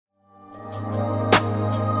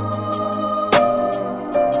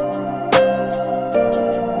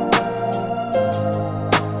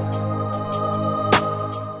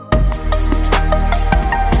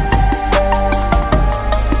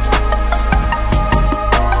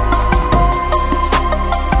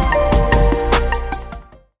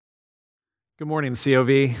morning, COV.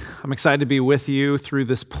 I'm excited to be with you through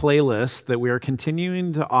this playlist that we are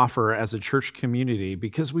continuing to offer as a church community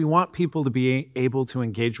because we want people to be able to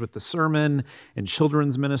engage with the sermon and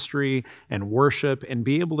children's ministry and worship and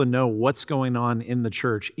be able to know what's going on in the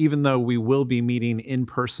church, even though we will be meeting in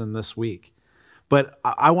person this week. But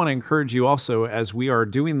I want to encourage you also, as we are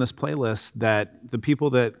doing this playlist, that the people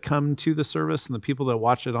that come to the service and the people that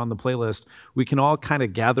watch it on the playlist, we can all kind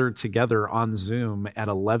of gather together on Zoom at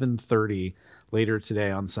 11:30 later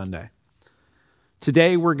today on Sunday.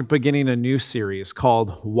 Today, we're beginning a new series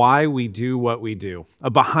called Why We Do What We Do, a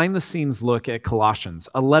behind-the-scenes look at Colossians,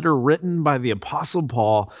 a letter written by the Apostle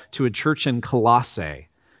Paul to a church in Colossae,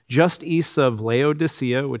 just east of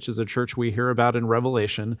Laodicea, which is a church we hear about in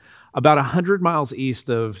Revelation, about 100 miles east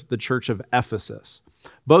of the church of Ephesus.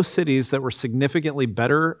 Both cities that were significantly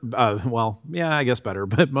better, better,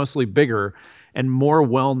 but mostly bigger and more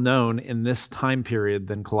well-known in this time period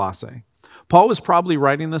than Colossae. Paul was probably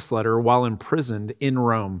writing this letter while imprisoned in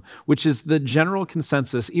Rome, which is the general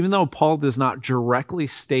consensus, even though Paul does not directly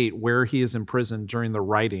state where he is imprisoned during the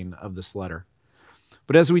writing of this letter.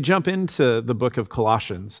 But as we jump into the book of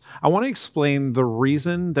Colossians, I want to explain the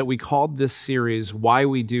reason that we called this series Why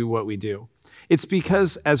We Do What We Do. It's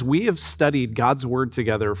because as we have studied God's word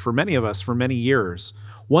together for many of us for many years,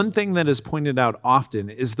 one thing that is pointed out often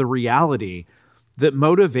is the reality that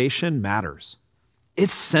motivation matters.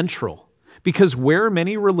 It's central because where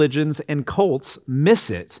many religions and cults miss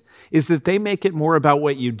it is that they make it more about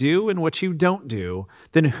what you do and what you don't do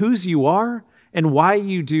than whose you are and why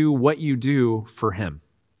you do what you do for him.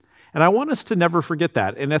 And I want us to never forget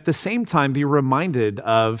that. And at the same time, be reminded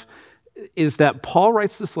of is that Paul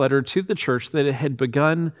writes this letter to the church that it had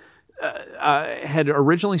had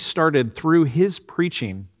originally started through his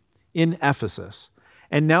preaching in Ephesus.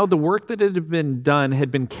 And now the work that had been done had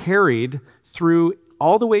been carried through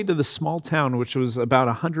all the way to the small town, which was about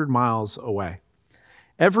 100 miles away.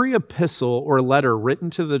 Every epistle or letter written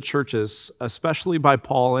to the churches, especially by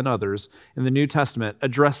Paul and others in the New Testament,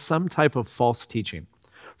 address some type of false teaching.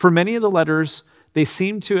 For many of the letters, they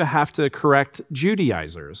seem to have to correct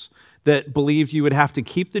Judaizers that believed you would have to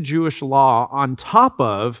keep the Jewish law on top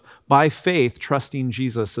of, by faith, trusting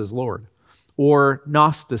Jesus as Lord. Or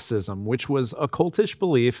Gnosticism, which was a cultish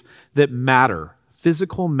belief that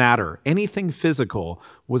physical matter, anything physical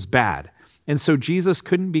was bad. And so Jesus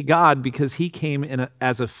couldn't be God because he came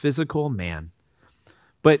as a physical man.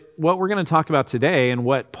 But what we're going to talk about today and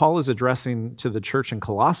what Paul is addressing to the church in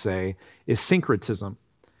Colossae is syncretism.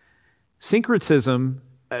 Syncretism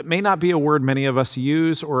may not be a word many of us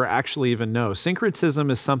use or actually even know.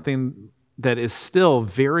 Syncretism is something that is still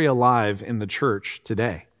very alive in the church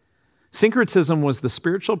today. Syncretism was the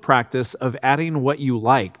spiritual practice of adding what you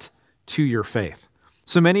liked to your faith.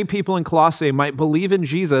 So many people in Colossae might believe in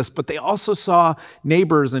Jesus, but they also saw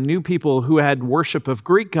neighbors and new people who had worship of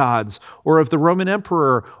Greek gods or of the Roman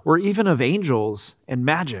emperor or even of angels and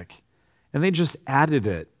magic. And they just added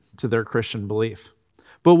it to their Christian belief.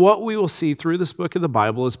 But what we will see through this book of the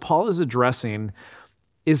Bible is Paul is addressing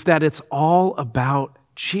is that it's all about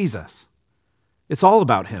Jesus. It's all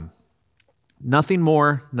about him. Nothing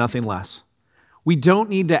more, nothing less. We don't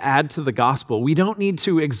need to add to the gospel. We don't need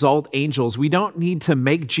to exalt angels. We don't need to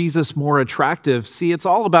make Jesus more attractive. See, it's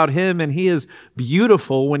all about him, and he is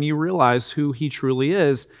beautiful when you realize who he truly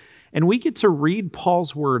is. And we get to read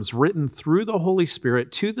Paul's words written through the Holy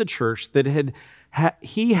Spirit to the church that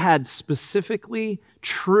he had specifically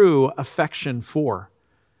true affection for.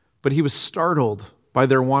 But he was startled by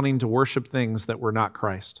their wanting to worship things that were not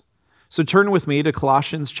Christ. So turn with me to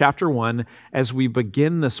Colossians chapter 1 as we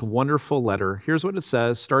begin this wonderful letter. Here's what it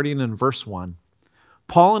says, starting in verse 1.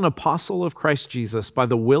 Paul, an apostle of Christ Jesus, by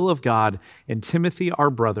the will of God, and Timothy, our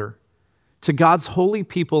brother, to God's holy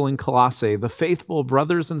people in Colossae, the faithful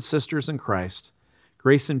brothers and sisters in Christ,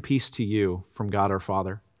 grace and peace to you from God our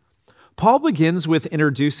Father. Paul begins with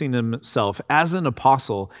introducing himself as an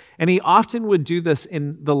apostle, and he often would do this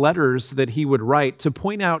in the letters that he would write to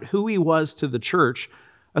point out who he was to the church,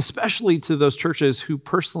 especially to those churches who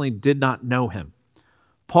personally did not know him.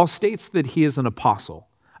 Paul states that he is an apostle,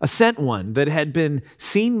 a sent one that had been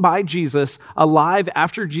seen by Jesus alive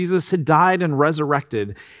after Jesus had died and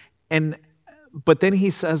resurrected. But then he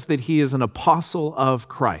says that he is an apostle of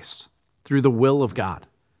Christ through the will of God.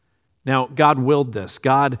 Now, God willed this.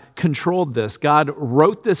 God controlled this. God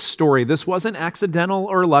wrote this story. This wasn't accidental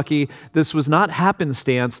or lucky. This was not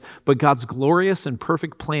happenstance, but God's glorious and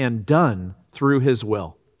perfect plan done through his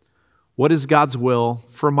will. What is God's will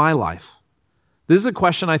for my life? This is a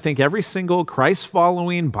question I think every single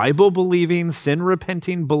Christ-following, Bible-believing,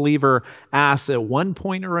 sin-repenting believer asks at one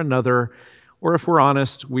point or another. Or if we're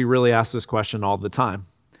honest, we really ask this question all the time.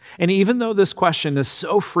 And even though this question is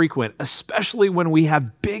so frequent, especially when we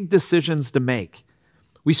have big decisions to make,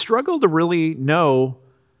 we struggle to really know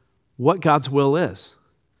what God's will is.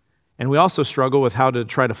 And we also struggle with how to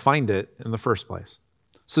try to find it in the first place.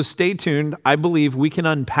 So stay tuned. I believe we can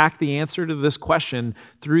unpack the answer to this question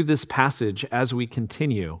through this passage as we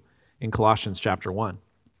continue in Colossians chapter 1.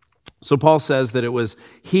 So Paul says that it was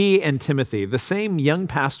he and Timothy, the same young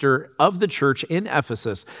pastor of the church in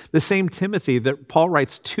Ephesus, the same Timothy that Paul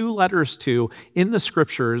writes 2 letters to in the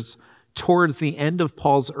scriptures towards the end of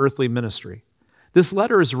Paul's earthly ministry. This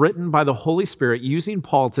letter is written by the Holy Spirit using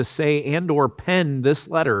Paul to say and or pen this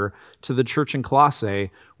letter to the church in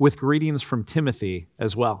Colossae with greetings from Timothy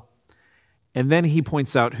as well. And then he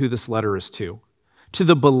points out who this letter is to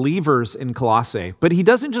the believers in Colossae. But he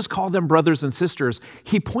doesn't just call them brothers and sisters.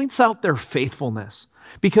 He points out their faithfulness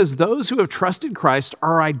because those who have trusted Christ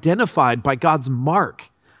are identified by God's mark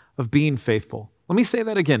of being faithful. Let me say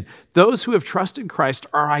that again. Those who have trusted Christ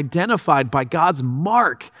are identified by God's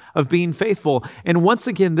mark of being faithful. And once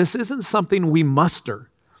again, this isn't something we muster.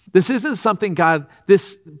 This isn't something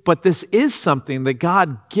but this is something that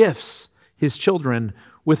God gifts his children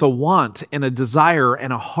with a want and a desire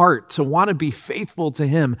and a heart to want to be faithful to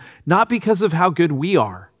him, not because of how good we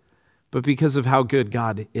are, but because of how good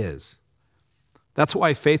God is. That's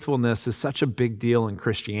why faithfulness is such a big deal in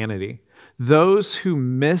Christianity. Those who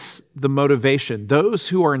miss the motivation, those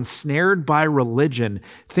who are ensnared by religion,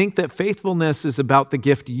 think that faithfulness is about the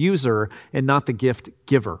gift user and not the gift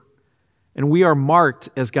giver. And we are marked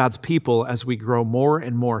as God's people as we grow more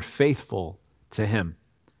and more faithful to him.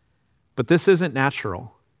 But this isn't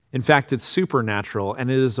natural. In fact, it's supernatural,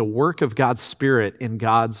 and it is a work of God's Spirit in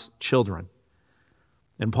God's children.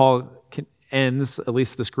 And Paul ends, at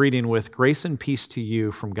least this greeting, with grace and peace to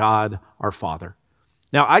you from God our Father.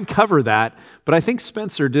 Now, I'd cover that, but I think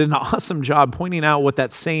Spencer did an awesome job pointing out what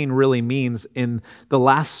that saying really means in the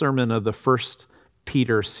last sermon of the First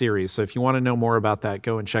Peter series. So if you want to know more about that,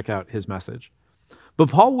 go and check out his message. But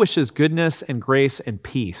Paul wishes goodness and grace and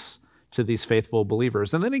peace to these faithful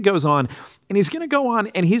believers. And then he goes on, and he's going to go on,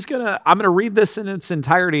 and I'm going to read this in its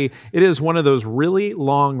entirety. It is one of those really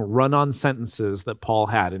long run-on sentences that Paul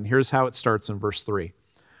had. And here's how it starts in verse 3.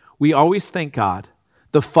 We always thank God,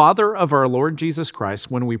 the Father of our Lord Jesus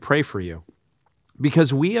Christ, when we pray for you,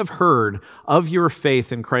 because we have heard of your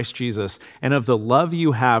faith in Christ Jesus and of the love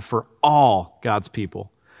you have for all God's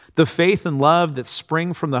people, the faith and love that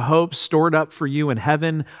spring from the hope stored up for you in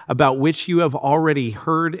heaven, about which you have already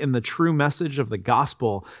heard in the true message of the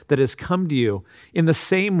gospel that has come to you. In the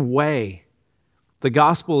same way, the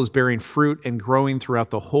gospel is bearing fruit and growing throughout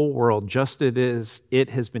the whole world, just as it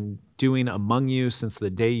has been doing among you since the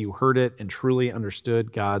day you heard it and truly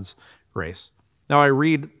understood God's grace. Now, I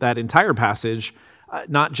read that entire passage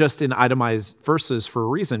not just in itemized verses for a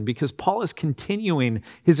reason, because Paul is continuing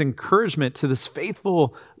his encouragement to this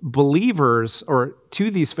faithful believers, or to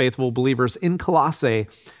these faithful believers in Colossae.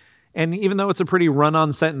 And even though it's a pretty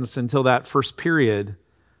run-on sentence until that first period,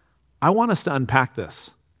 I want us to unpack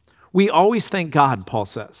this. We always thank God, Paul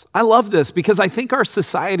says. I love this because I think our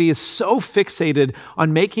society is so fixated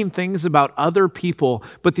on making things about other people,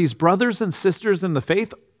 but these brothers and sisters in the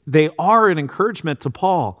faith, they are an encouragement to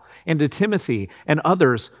Paul and to Timothy and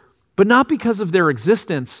others, but not because of their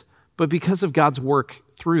existence, but because of God's work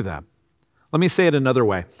through them. Let me say it another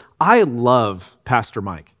way. I love Pastor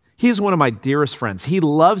Mike. He is one of my dearest friends. He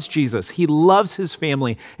loves Jesus. He loves his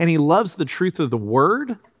family, and he loves the truth of the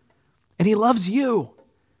word, and he loves you.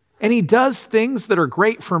 And he does things that are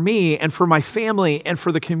great for me and for my family and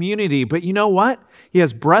for the community. But you know what? He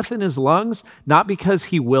has breath in his lungs, not because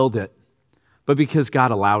he willed it, but because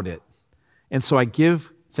God allowed it. And so I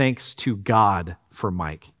give thanks to God for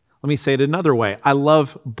Mike. Let me say it another way. I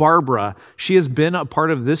love Barbara. She has been a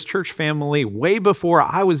part of this church family way before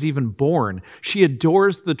I was even born. She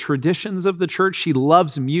adores the traditions of the church. She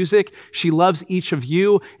loves music. She loves each of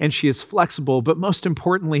you, and she is flexible. But most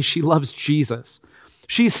importantly, she loves Jesus.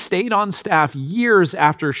 She stayed on staff years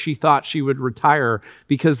after she thought she would retire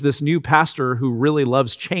because this new pastor who really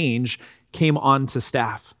loves change came on to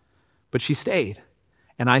staff. But she stayed,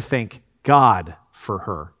 and I thank God for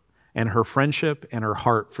her and her friendship and her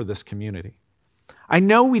heart for this community. I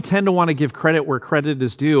know we tend to want to give credit where credit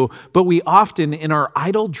is due, but we often, in our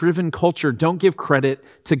idol-driven culture, don't give credit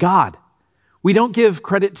to God. We don't give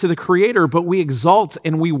credit to the Creator, but we exalt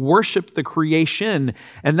and we worship the creation,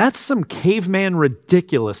 and that's some caveman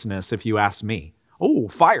ridiculousness, if you ask me. Oh,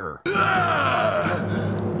 fire.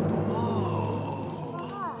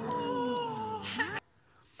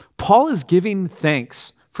 Paul is giving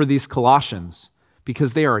thanks for these Colossians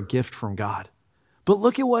because they are a gift from God. but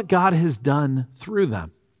look at what God has done through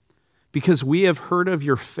them. Because we have heard of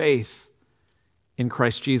your faith in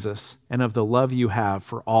Christ Jesus and of the love you have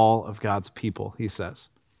for all of God's people, he says.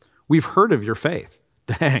 We've heard of your faith.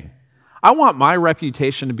 Dang. I want my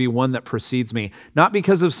reputation to be one that precedes me, not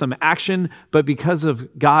because of some action, but because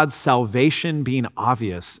of God's salvation being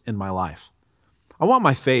obvious in my life. I want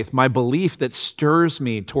my faith, my belief that stirs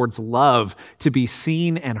me towards love, to be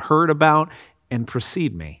seen and heard about and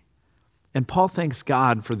precede me. And Paul thanks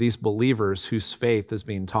God for these believers whose faith is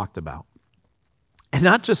being talked about. And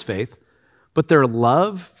not just faith, but their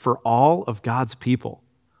love for all of God's people.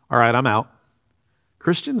 All right, I'm out.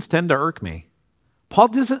 Christians tend to irk me. Paul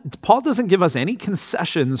doesn't give us any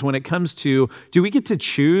concessions when it comes to, do we get to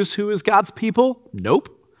choose who is God's people?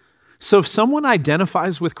 Nope. So if someone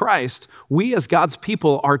identifies with Christ, we as God's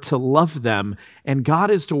people are to love them, and God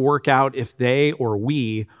is to work out if they or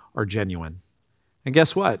we are genuine. And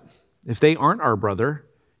guess what? If they aren't our brother,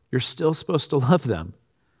 you're still supposed to love them.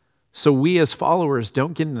 So we as followers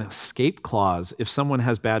don't get an escape clause if someone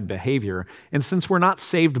has bad behavior. And since we're not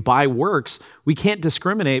saved by works, we can't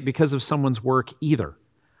discriminate because of someone's work either.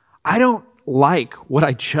 I don't like what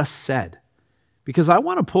I just said because I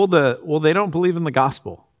want to pull they don't believe in the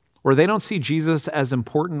gospel, or they don't see Jesus as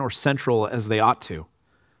important or central as they ought to.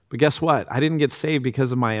 But guess what? I didn't get saved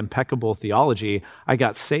because of my impeccable theology. I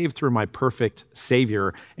got saved through my perfect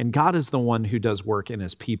Savior, and God is the one who does work in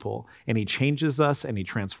his people, and he changes us, and he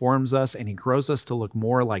transforms us, and he grows us to look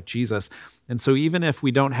more like Jesus. And so even if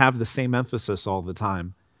we don't have the same emphasis all the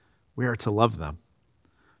time, we are to love them.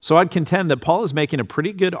 So I'd contend that Paul is making a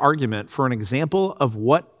pretty good argument for an example of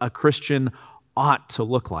what a Christian ought to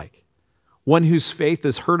look like, one whose faith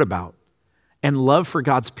is heard about, and love for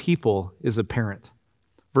God's people is apparent.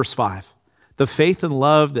 Verse 5, the faith and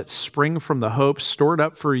love that spring from the hope stored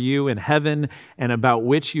up for you in heaven and about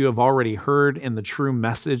which you have already heard in the true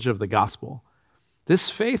message of the gospel. This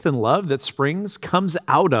faith and love that springs comes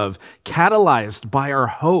out of, catalyzed by our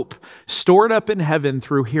hope, stored up in heaven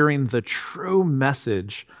through hearing the true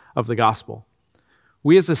message of the gospel.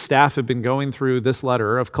 We as a staff have been going through this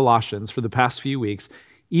letter of Colossians for the past few weeks,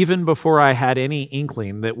 even before I had any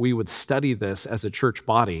inkling that we would study this as a church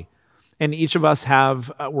body. And each of us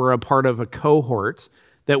we're a part of a cohort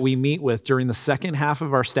that we meet with during the second half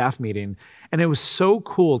of our staff meeting. And it was so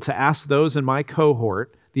cool to ask those in my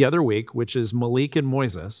cohort the other week, which is Malik and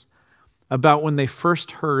Moises, about when they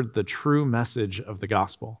first heard the true message of the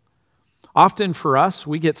gospel. Often for us,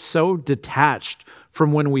 we get so detached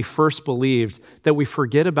from when we first believed that we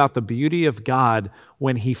forget about the beauty of God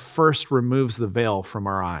when he first removes the veil from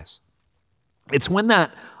our eyes. It's when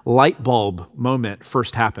that light bulb moment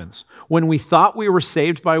first happens, when we thought we were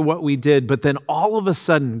saved by what we did, but then all of a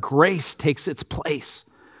sudden grace takes its place.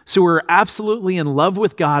 So we're absolutely in love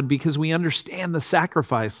with God because we understand the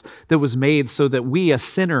sacrifice that was made so that we, a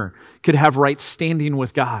sinner, could have right standing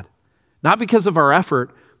with God. Not because of our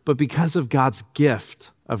effort, but because of God's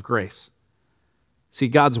gift of grace. See,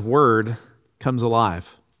 God's word comes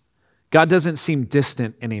alive. God doesn't seem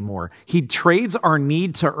distant anymore. He trades our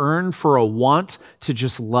need to earn for a want to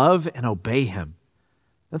just love and obey him.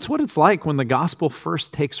 That's what it's like when the gospel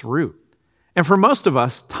first takes root. And for most of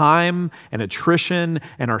us, time and attrition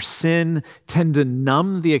and our sin tend to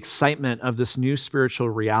numb the excitement of this new spiritual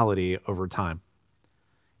reality over time.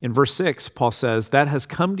 In verse 6, Paul says, that has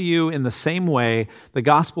come to you in the same way the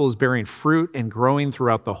gospel is bearing fruit and growing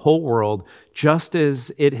throughout the whole world, just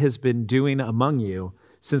as it has been doing among you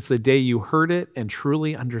since the day you heard it and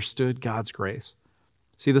truly understood God's grace.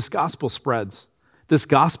 See, this gospel spreads. This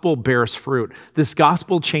gospel bears fruit. This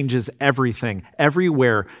gospel changes everything,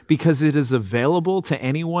 everywhere, because it is available to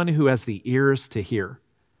anyone who has the ears to hear.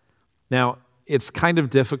 Now, it's kind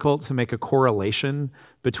of difficult to make a correlation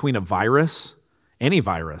between a virus, any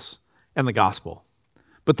virus, and the gospel.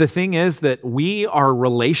 But the thing is that we are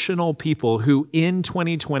relational people who in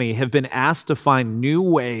 2020 have been asked to find new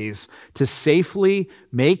ways to safely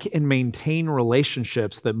make and maintain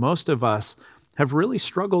relationships that most of us have really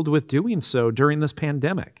struggled with doing so during this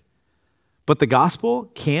pandemic. But the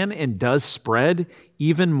gospel can and does spread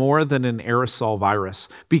even more than an aerosol virus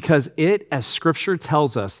because it, as Scripture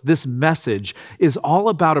tells us, this message is all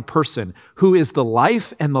about a person who is the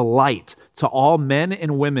life and the light to all men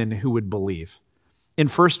and women who would believe. In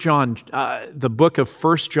 1 John, the book of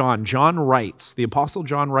 1 John, the Apostle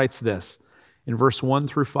John writes this in verse 1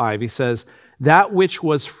 through 5. He says, that which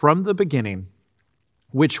was from the beginning,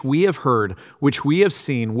 which we have heard, which we have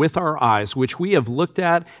seen with our eyes, which we have looked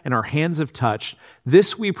at and our hands have touched,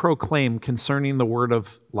 this we proclaim concerning the word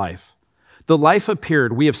of life. The life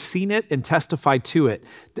appeared, we have seen it and testified to it,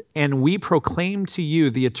 and we proclaim to you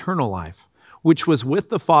the eternal life, which was with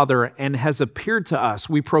the Father and has appeared to us.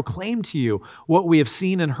 We proclaim to you what we have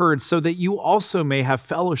seen and heard, so that you also may have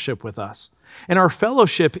fellowship with us. And our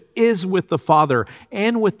fellowship is with the Father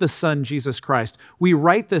and with the Son, Jesus Christ. We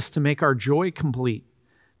write this to make our joy complete.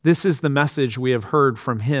 This is the message we have heard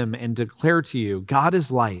from him and declare to you: God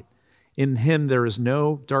is light. In him there is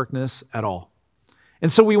no darkness at all.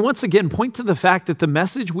 And so we once again point to the fact that the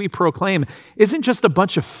message we proclaim isn't just a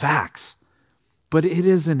bunch of facts, but it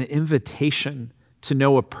is an invitation to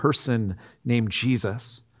know a person named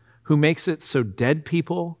Jesus, who makes it so dead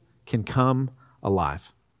people can come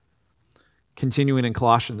alive. Continuing in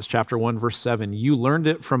Colossians chapter 1, verse 7, you learned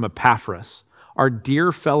it from Epaphras, our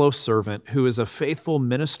dear fellow servant, who is a faithful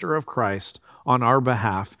minister of Christ on our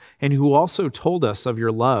behalf, and who also told us of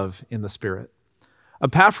your love in the Spirit.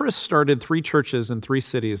 Epaphras started 3 churches in 3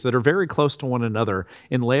 cities that are very close to one another,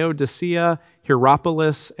 in Laodicea,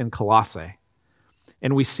 Hierapolis, and Colossae.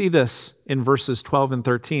 And we see this in verses 12 and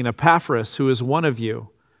 13. Epaphras, who is one of you,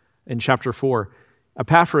 in chapter 4,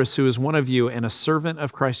 Epaphras, who is one of you and a servant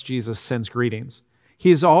of Christ Jesus, sends greetings. He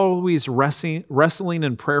is always wrestling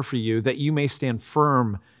in prayer for you, that you may stand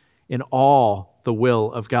firm in all the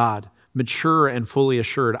will of God, mature and fully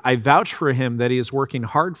assured. I vouch for him that he is working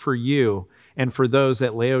hard for you and for those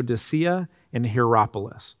at Laodicea and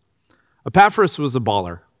Hierapolis. Epaphras was a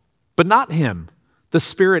baller, but not him, the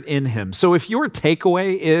Spirit in him. So if your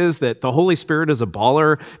takeaway is that the Holy Spirit is a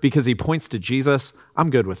baller because he points to Jesus, I'm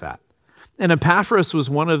good with that. And Epaphras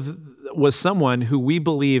was someone who we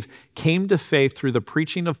believe came to faith through the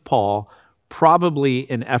preaching of Paul, probably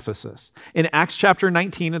in Ephesus. In Acts chapter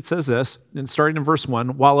 19, it says this, and starting in verse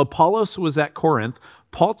 1, while Apollos was at Corinth,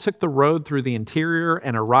 Paul took the road through the interior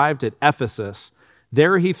and arrived at Ephesus.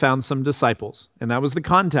 There he found some disciples. And that was the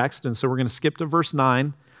context, and so we're going to skip to verse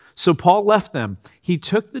 9. So Paul left them. He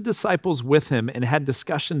took the disciples with him and had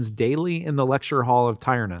discussions daily in the lecture hall of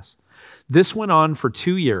Tyrannus. This went on for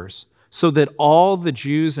 2 years, so that all the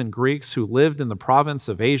Jews and Greeks who lived in the province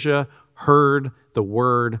of Asia heard the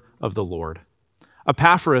word of the Lord.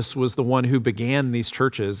 Epaphras was the one who began these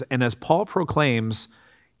churches, and as Paul proclaims,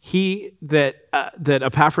 that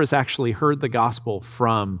Epaphras actually heard the gospel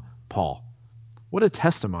from Paul. What a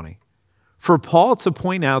testimony. For Paul to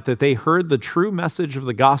point out that they heard the true message of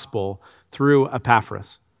the gospel through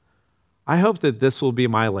Epaphras. I hope that this will be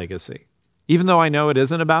my legacy. Even though I know it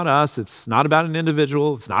isn't about us, it's not about an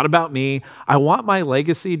individual, it's not about me, I want my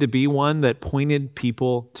legacy to be one that pointed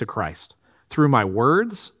people to Christ through my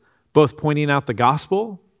words, both pointing out the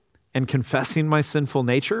gospel and confessing my sinful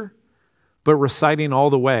nature, but reciting all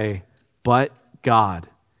the way, but God,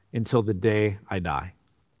 until the day I die.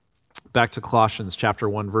 Back to Colossians chapter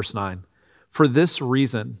 1, verse 9. For this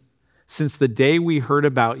reason, since the day we heard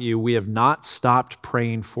about you, we have not stopped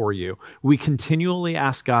praying for you. We continually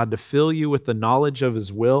ask God to fill you with the knowledge of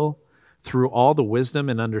his will through all the wisdom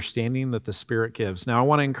and understanding that the Spirit gives. Now, I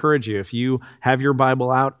want to encourage you, if you have your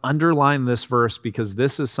Bible out, underline this verse, because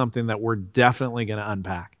this is something that we're definitely going to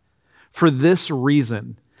unpack. For this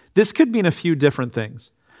reason, this could mean a few different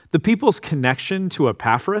things. The people's connection to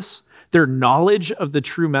Epaphras, their knowledge of the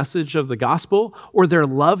true message of the gospel, or their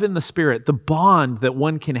love in the Spirit, the bond that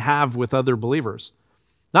one can have with other believers.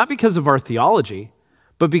 Not because of our theology,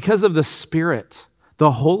 but because of the Spirit,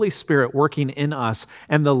 the Holy Spirit working in us,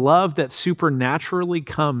 and the love that supernaturally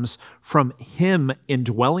comes from him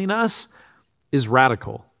indwelling us is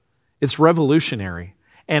radical. It's revolutionary.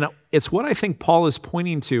 And it's what I think Paul is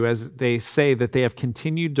pointing to as they say that they have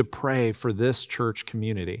continued to pray for this church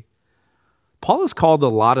community. Paul is called a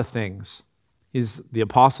lot of things. He's the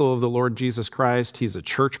apostle of the Lord Jesus Christ. He's a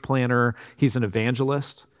church planner. He's an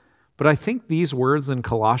evangelist. But I think these words in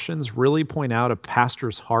Colossians really point out a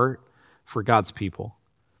pastor's heart for God's people.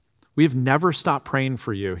 We've never stopped praying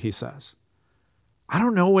for you, he says. I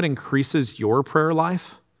don't know what increases your prayer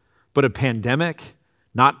life, but a pandemic,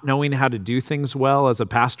 not knowing how to do things well as a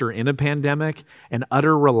pastor in a pandemic, and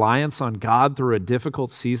utter reliance on God through a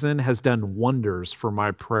difficult season has done wonders for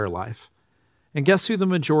my prayer life. And guess who the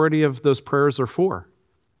majority of those prayers are for?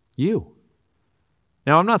 You.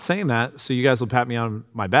 Now, I'm not saying that so you guys will pat me on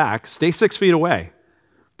my back. Stay 6 feet away.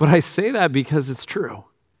 But I say that because it's true.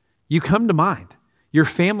 You come to mind. Your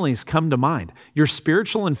families come to mind. Your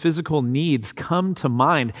spiritual and physical needs come to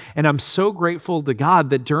mind. And I'm so grateful to God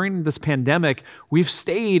that during this pandemic, we've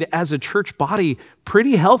stayed as a church body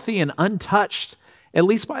pretty healthy and untouched, at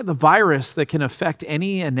least by the virus that can affect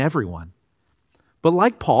any and everyone. But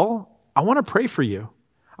like Paul, I want to pray for you.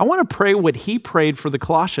 I want to pray what he prayed for the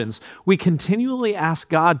Colossians. We continually ask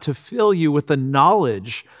God to fill you with the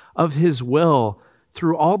knowledge of his will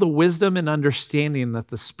through all the wisdom and understanding that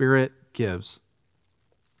the Spirit gives.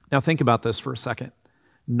 Now think about this for a second.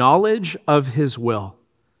 Knowledge of his will.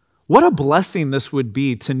 What a blessing this would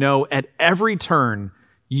be to know at every turn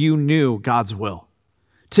you knew God's will.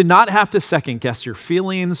 To not have to second guess your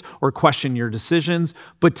feelings or question your decisions,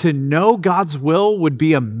 but to know God's will would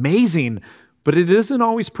be amazing, but it isn't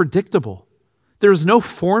always predictable. There's no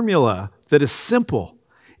formula that is simple.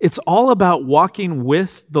 It's all about walking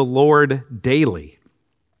with the Lord daily,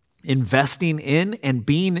 investing in and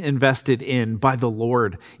being invested in by the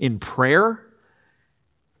Lord in prayer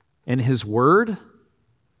and his word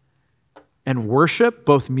and worship,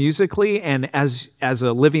 both musically and as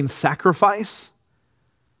a living sacrifice.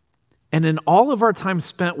 And in all of our time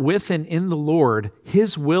spent with and in the Lord,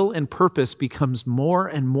 his will and purpose becomes more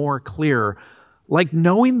and more clear, like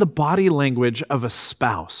knowing the body language of a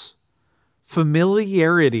spouse.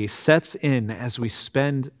 Familiarity sets in as we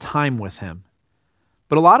spend time with him.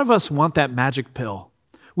 But a lot of us want that magic pill.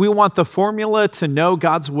 We want the formula to know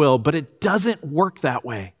God's will, but it doesn't work that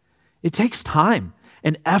way. It takes time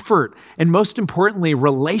and effort, and most importantly,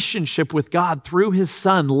 relationship with God through his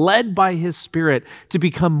Son, led by his Spirit, to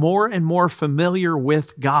become more and more familiar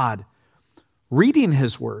with God. Reading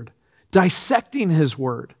his word, dissecting his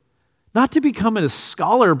word, not to become a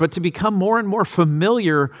scholar, but to become more and more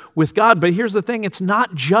familiar with God. But here's the thing, it's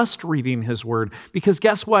not just reading his word, because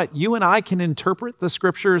guess what? You and I can interpret the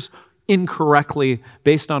scriptures incorrectly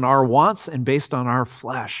based on our wants and based on our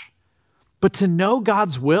flesh. But to know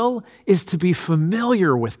God's will is to be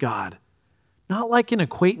familiar with God, not like an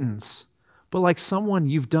acquaintance, but like someone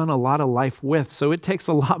you've done a lot of life with. So it takes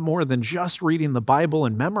a lot more than just reading the Bible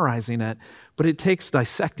and memorizing it, but it takes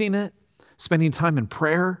dissecting it, spending time in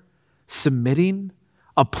prayer, submitting,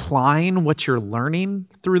 applying what you're learning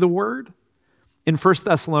through the Word. In 1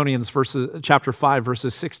 Thessalonians chapter 5,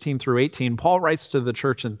 verses 16 through 18, Paul writes to the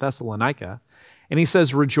church in Thessalonica, and he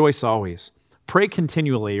says, "Rejoice always. Pray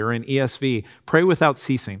continually," or in ESV, "pray without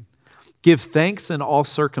ceasing. Give thanks in all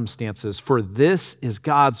circumstances, for this is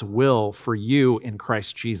God's will for you in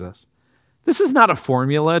Christ Jesus." This is not a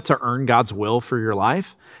formula to earn God's will for your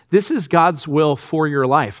life. This is God's will for your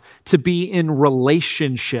life, to be in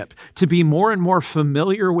relationship, to be more and more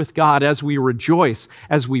familiar with God as we rejoice,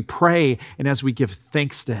 as we pray, and as we give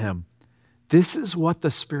thanks to him. This is what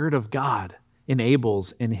the Spirit of God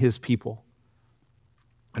enables in his people.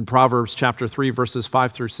 In Proverbs chapter 3, verses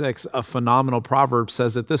 5 through 6, a phenomenal proverb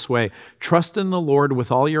says it this way: "Trust in the Lord with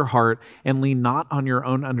all your heart and lean not on your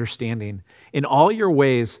own understanding. In all your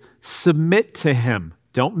ways, submit to him."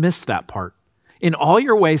 Don't miss that part. "In all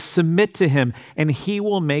your ways, submit to him, and he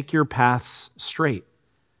will make your paths straight."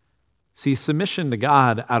 See, submission to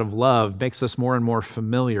God out of love makes us more and more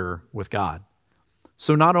familiar with God.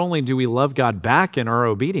 So not only do we love God back in our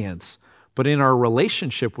obedience, but in our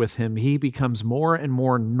relationship with him, he becomes more and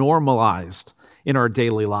more normalized in our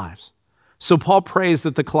daily lives. So Paul prays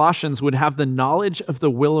that the Colossians would have the knowledge of the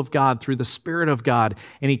will of God through the Spirit of God.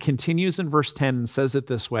 And he continues in verse 10 and says it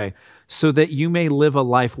this way: "So that you may live a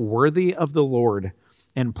life worthy of the Lord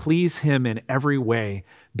and please him in every way,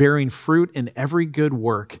 bearing fruit in every good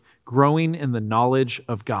work, growing in the knowledge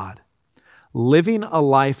of God." Living a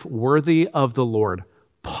life worthy of the Lord.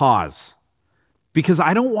 Pause. Because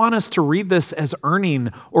I don't want us to read this as earning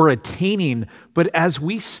or attaining, but as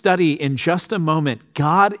we study in just a moment,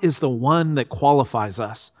 God is the one that qualifies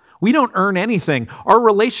us. We don't earn anything. Our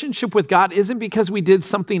relationship with God isn't because we did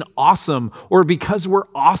something awesome or because we're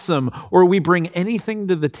awesome or we bring anything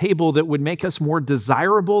to the table that would make us more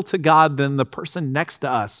desirable to God than the person next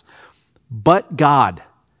to us, but God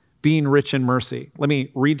being rich in mercy. Let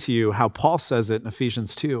me read to you how Paul says it in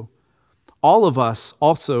Ephesians 2. "All of us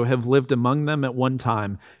also have lived among them at one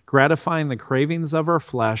time, gratifying the cravings of our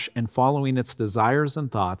flesh and following its desires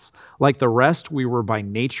and thoughts. Like the rest, we were by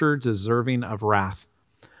nature deserving of wrath.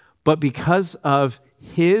 But because of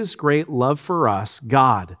his great love for us,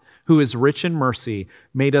 God, who is rich in mercy,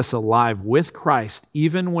 made us alive with Christ,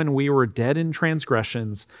 even when we were dead in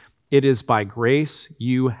transgressions. It is by grace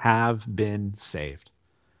you have been saved."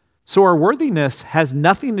 So our worthiness has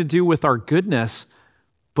nothing to do with our goodness,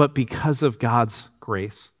 but because of God's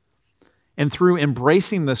grace. And through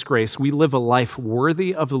embracing this grace, we live a life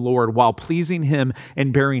worthy of the Lord while pleasing him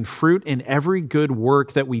and bearing fruit in every good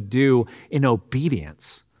work that we do in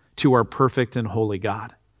obedience to our perfect and holy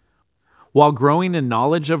God. While growing in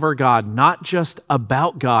knowledge of our God, not just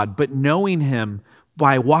about God, but knowing him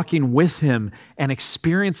by walking with him and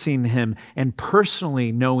experiencing him and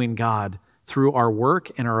personally knowing God through our work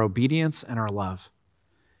and our obedience and our love.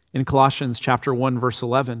 In Colossians chapter 1, verse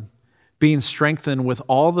 11, "Being strengthened with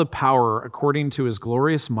all the power according to his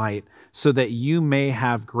glorious might, so that you may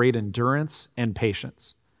have great endurance and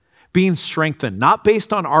patience, being strengthened, not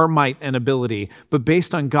based on our might and ability, but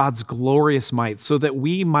based on God's glorious might, so that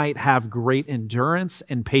we might have great endurance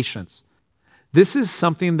and patience. This is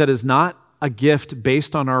something that is not a gift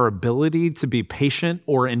based on our ability to be patient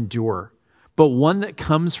or endure, but one that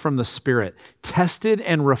comes from the Spirit, tested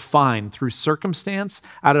and refined through circumstance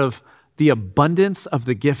out of the abundance of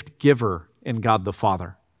the gift giver in God the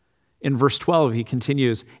Father. In verse 12, he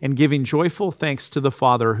continues, and giving joyful thanks to the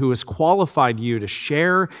Father who has qualified you to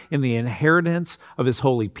share in the inheritance of his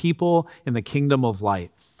holy people in the kingdom of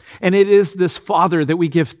light. And it is this Father that we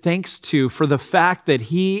give thanks to for the fact that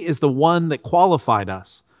he is the one that qualified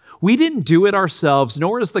us. We didn't do it ourselves,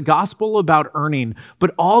 nor is the gospel about earning,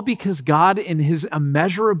 but all because God, in his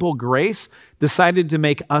immeasurable grace, decided to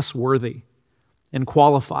make us worthy and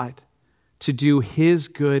qualified to do his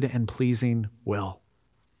good and pleasing will.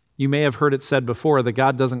 You may have heard it said before that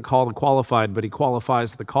God doesn't call the qualified, but he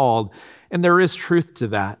qualifies the called. And there is truth to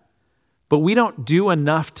that. But we don't do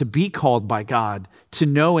enough to be called by God, to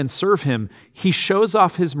know and serve him. He shows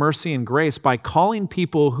off his mercy and grace by calling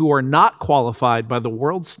people who are not qualified by the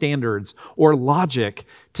world's standards or logic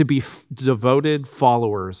to be devoted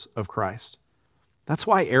followers of Christ. That's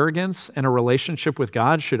why arrogance and a relationship with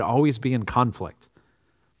God should always be in conflict.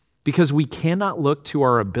 Because we cannot look to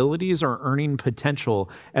our abilities or earning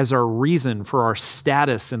potential as our reason for our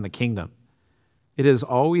status in the kingdom. It has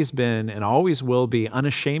always been and always will be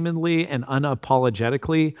unashamedly and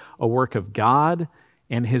unapologetically a work of God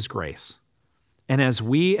and his grace. And as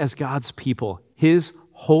we, as God's people, his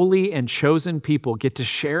holy and chosen people, get to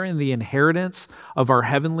share in the inheritance of our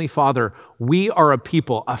heavenly Father, we are a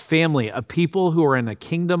people, a family, a people who are in a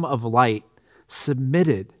kingdom of light,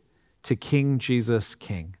 submitted to King Jesus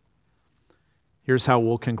King. Here's how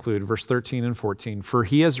we'll conclude, verse 13 and 14. For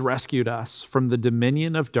he has rescued us from the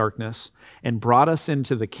dominion of darkness and brought us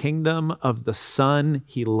into the kingdom of the Son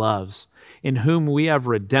he loves, in whom we have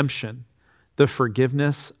redemption, the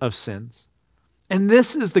forgiveness of sins. And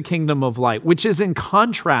this is the kingdom of light, which is in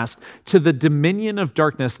contrast to the dominion of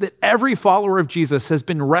darkness that every follower of Jesus has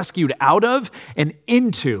been rescued out of and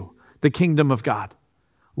into the kingdom of God,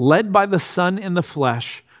 led by the Son in the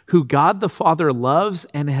flesh, who God the Father loves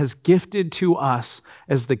and has gifted to us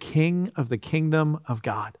as the King of the kingdom of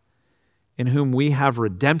God, in whom we have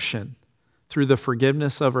redemption through the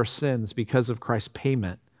forgiveness of our sins because of Christ's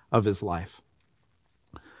payment of his life.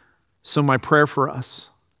 So my prayer for us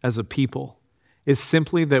as a people is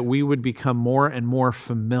simply that we would become more and more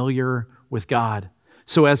familiar with God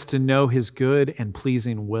so as to know his good and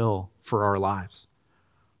pleasing will for our lives.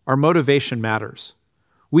 Our motivation matters.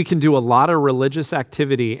 We can do a lot of religious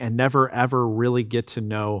activity and never, ever really get to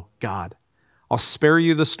know God. I'll spare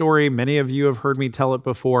you the story. Many of you have heard me tell it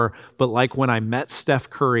before, but like when I met Steph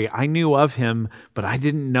Curry, I knew of him, but I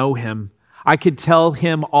didn't know him. I could tell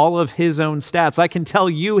him all of his own stats. I can tell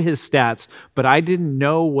you his stats, but I didn't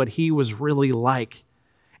know what he was really like.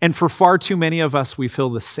 And for far too many of us, we feel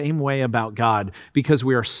the same way about God because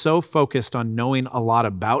we are so focused on knowing a lot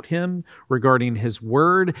about him regarding his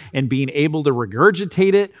word and being able to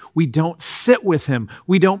regurgitate it. We don't sit with him.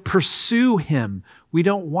 We don't pursue him. We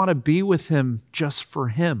don't want to be with him just for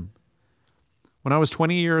him. When I was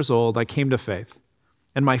 20 years old, I came to faith,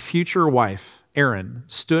 and my future wife, Erin,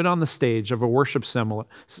 stood on the stage of a worship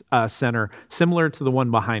center similar to the one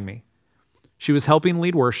behind me. She was helping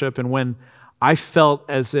lead worship, and when I felt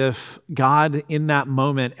as if God, in that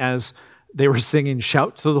moment, as they were singing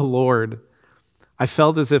Shout to the Lord, I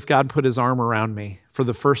felt as if God put his arm around me for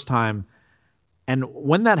the first time. And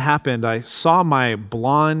when that happened, I saw my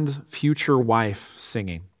blonde future wife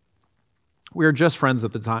singing. We were just friends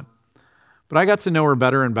at the time, but I got to know her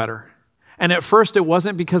better and better. And at first, it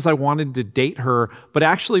wasn't because I wanted to date her, but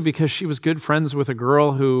actually because she was good friends with a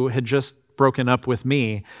girl who had just broken up with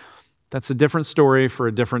me. That's a different story for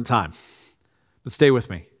a different time. But stay with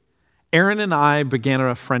me. Erin and I began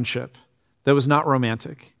a friendship that was not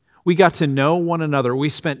romantic. We got to know one another. We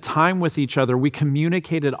spent time with each other. We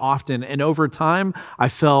communicated often. And over time, I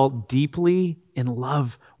fell deeply in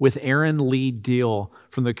love with Erin Lee Deal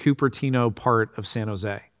from the Cupertino part of San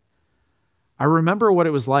Jose. I remember what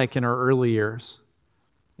it was like in our early years.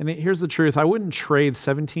 And here's the truth. I wouldn't trade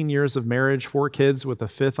 17 years of marriage, 4 kids with a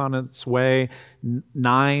 5th on its way,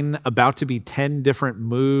 9, about to be 10 different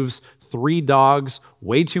moves, 3 dogs,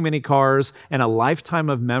 way too many cars, and a lifetime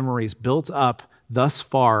of memories built up thus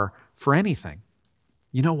far for anything.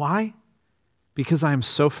 You know why? Because I am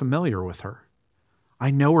so familiar with her. I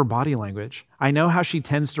know her body language. I know how she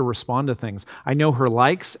tends to respond to things. I know her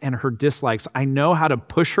likes and her dislikes. I know how to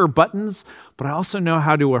push her buttons, but I also know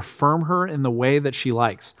how to affirm her in the way that she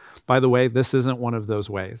likes. By the way, this isn't one of those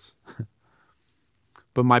ways.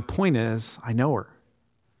 But my point is, I know her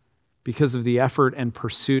because of the effort and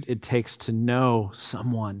pursuit it takes to know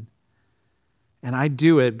someone. And I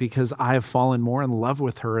do it because I have fallen more in love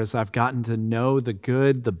with her as I've gotten to know the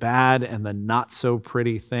good, the bad, and the not so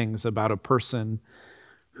pretty things about a person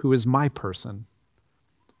who is my person.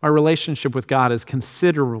 Our relationship with God is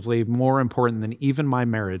considerably more important than even my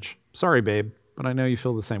marriage. Sorry, babe, but I know you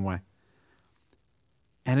feel the same way.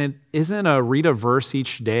 And it isn't a read a verse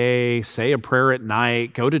each day, say a prayer at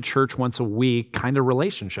night, go to church once a week kind of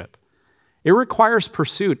relationship. It requires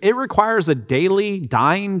pursuit. It requires a daily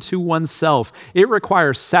dying to oneself. It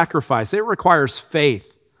requires sacrifice. It requires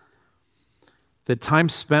faith. That time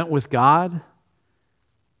spent with God,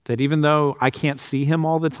 that even though I can't see him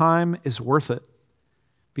all the time, is worth it.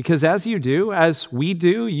 Because as you do, as we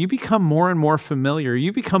do, you become more and more familiar.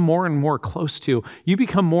 You become more and more close to. You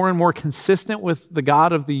become more and more consistent with the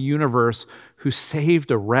God of the universe who saved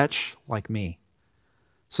a wretch like me.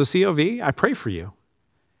 So COV, I pray for you.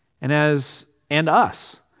 And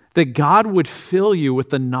us, that God would fill you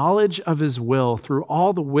with the knowledge of his will through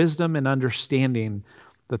all the wisdom and understanding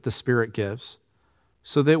that the Spirit gives,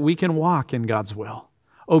 so that we can walk in God's will,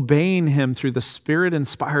 obeying him through the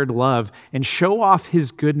Spirit-inspired love and show off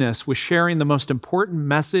his goodness with sharing the most important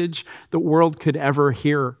message the world could ever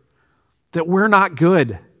hear, that we're not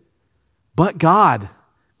good, but God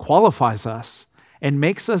qualifies us and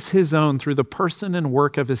makes us his own through the person and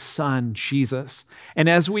work of his Son, Jesus. And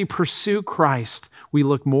as we pursue Christ, we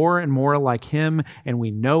look more and more like him, and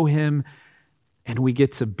we know him, and we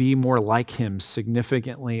get to be more like him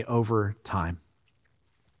significantly over time.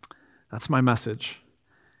 That's my message.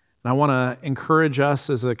 And I want to encourage us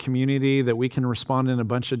as a community that we can respond in a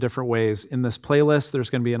bunch of different ways. In this playlist,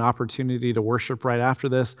 there's going to be an opportunity to worship right after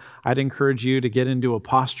this. I'd encourage you to get into a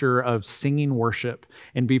posture of singing worship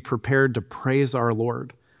and be prepared to praise our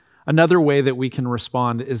Lord. Another way that we can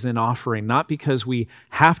respond is in offering, not because we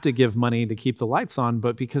have to give money to keep the lights on,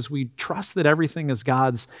 but because we trust that everything is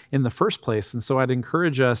God's in the first place. And so I'd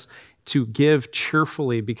encourage us to give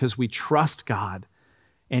cheerfully because we trust God.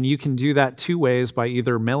 And you can do that two ways, by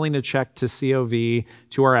either mailing a check to COV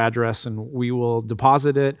to our address and we will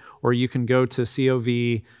deposit it, or you can go to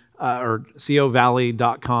COV or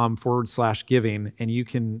covalley.com/giving and you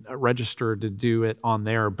can register to do it on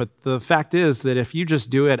there. But the fact is that if you just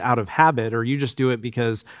do it out of habit, or you just do it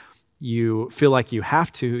because you feel like you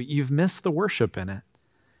have to, you've missed the worship in it.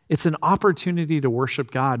 It's an opportunity to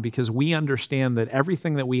worship God because we understand that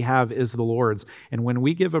everything that we have is the Lord's. And when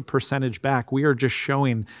we give a percentage back, we are just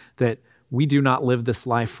showing that we do not live this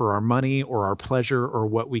life for our money or our pleasure or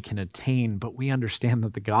what we can attain, but we understand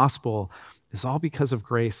that the gospel is all because of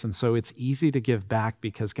grace. And so it's easy to give back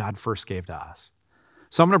because God first gave to us.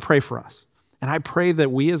 So I'm going to pray for us. And I pray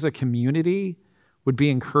that we as a community would be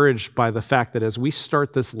encouraged by the fact that as we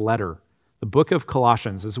start this letter, the book of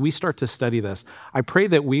Colossians, as we start to study this, I pray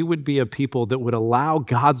that we would be a people that would allow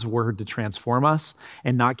God's word to transform us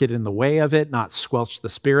and not get in the way of it, not squelch the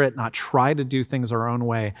Spirit, not try to do things our own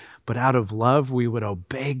way, but out of love, we would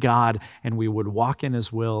obey God and we would walk in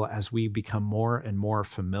his will as we become more and more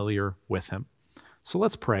familiar with him. So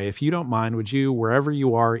let's pray. If you don't mind, would you, wherever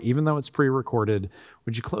you are, even though it's pre-recorded,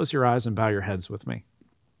 would you close your eyes and bow your heads with me?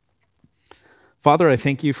 Father, I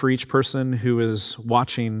thank you for each person who is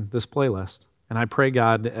watching this playlist. And I pray,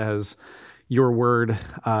 God, as your word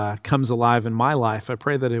comes alive in my life, I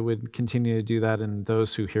pray that it would continue to do that in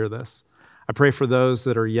those who hear this. I pray for those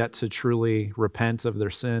that are yet to truly repent of their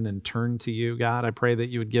sin and turn to you, God. I pray that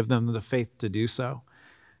you would give them the faith to do so,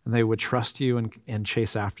 and they would trust you and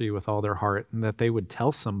chase after you with all their heart, and that they would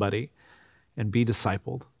tell somebody and be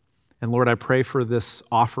discipled. And Lord, I pray for this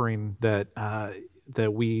offering that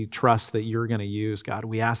we trust that you're going to use, God.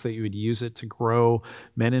 We ask that you would use it to grow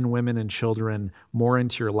men and women and children more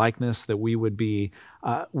into your likeness, that we would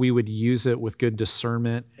use it with good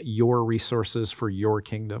discernment, your resources for your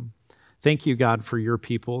kingdom. Thank you, God, for your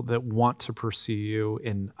people that want to pursue you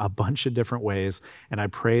in a bunch of different ways. And I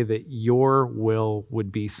pray that your will would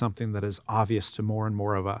be something that is obvious to more and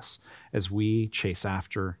more of us as we chase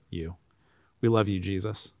after you. We love you,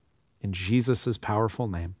 Jesus. In Jesus' powerful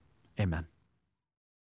name, amen.